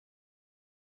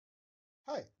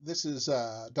Hi, this is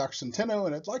Dr. Centeno,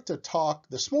 and I'd like to talk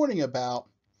this morning about,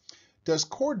 does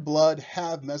cord blood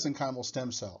have mesenchymal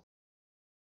stem cell?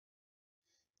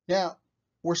 Now,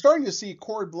 we're starting to see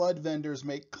cord blood vendors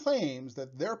make claims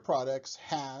that their products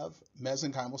have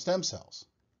mesenchymal stem cells.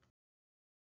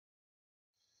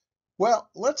 Well,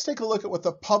 let's take a look at what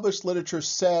the published literature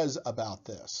says about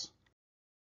this.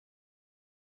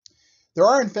 There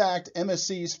are, in fact,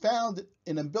 MSCs found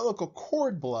in umbilical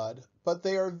cord blood, but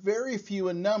they are very few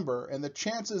in number, and the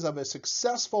chances of a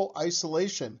successful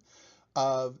isolation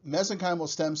of mesenchymal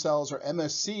stem cells or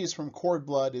MSCs from cord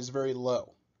blood is very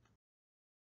low.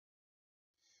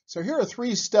 So here are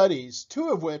 3 studies, 2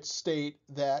 of which state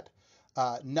that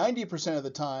 90% of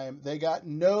the time they got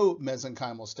no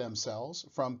mesenchymal stem cells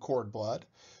from cord blood.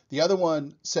 The other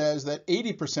one says that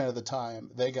 80% of the time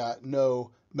they got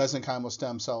no mesenchymal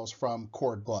stem cells from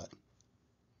cord blood.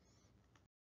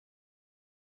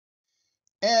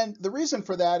 And the reason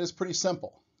for that is pretty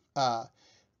simple. The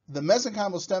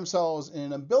mesenchymal stem cells in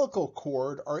an umbilical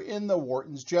cord are in the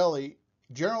Wharton's jelly,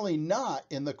 generally not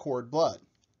in the cord blood.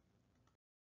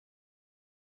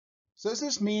 So does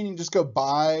this mean you just go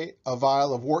buy a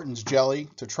vial of Wharton's jelly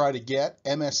to try to get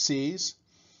MSCs?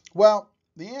 Well,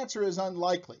 the answer is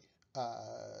unlikely.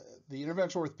 The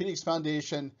Interventional Orthopedics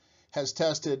Foundation has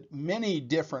tested many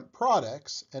different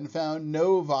products and found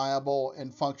no viable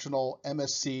and functional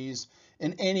MSCs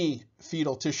in any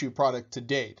fetal tissue product to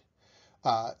date.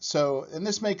 And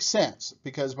this makes sense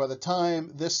because by the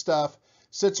time this stuff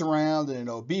sits around in an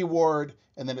OB ward,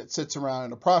 and then it sits around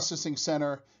in a processing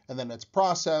center, and then it's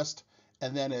processed,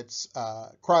 and then it's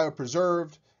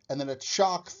cryopreserved, and then it's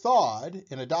shock thawed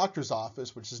in a doctor's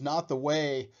office, which is not the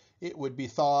way it would be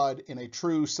thawed in a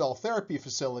true cell therapy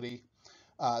facility.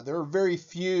 There are very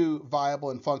few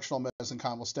viable and functional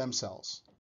mesenchymal stem cells.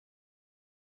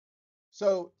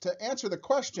 So to answer the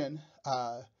question,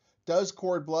 does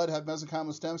cord blood have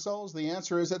mesenchymal stem cells? The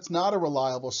answer is it's not a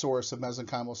reliable source of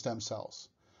mesenchymal stem cells.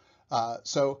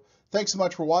 So thanks so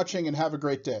much for watching and have a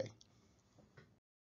great day.